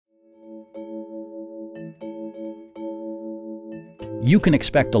You can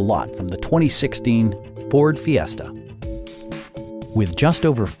expect a lot from the 2016 Ford Fiesta. With just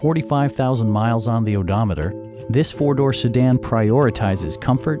over 45,000 miles on the odometer, this four-door sedan prioritizes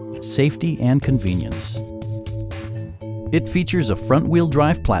comfort, safety, and convenience. It features a front-wheel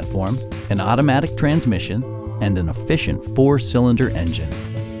drive platform, an automatic transmission, and an efficient four-cylinder engine.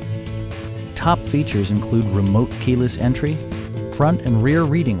 Top features include remote keyless entry, front and rear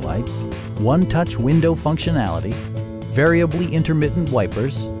reading lights, one-touch window functionality, variably intermittent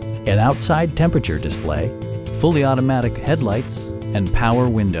wipers, an outside temperature display, fully automatic headlights, and power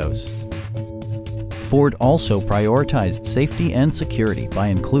windows. Ford also prioritized safety and security by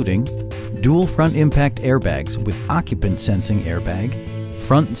including dual front impact airbags with occupant sensing airbag,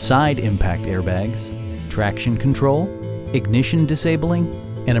 front and side impact airbags, traction control, ignition disabling,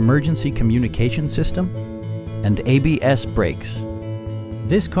 an emergency communication system, and ABS brakes.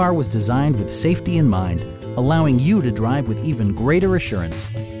 This car was designed with safety in mind, allowing you to drive with even greater assurance.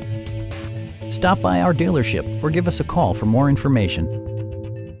 Stop by our dealership or give us a call for more information.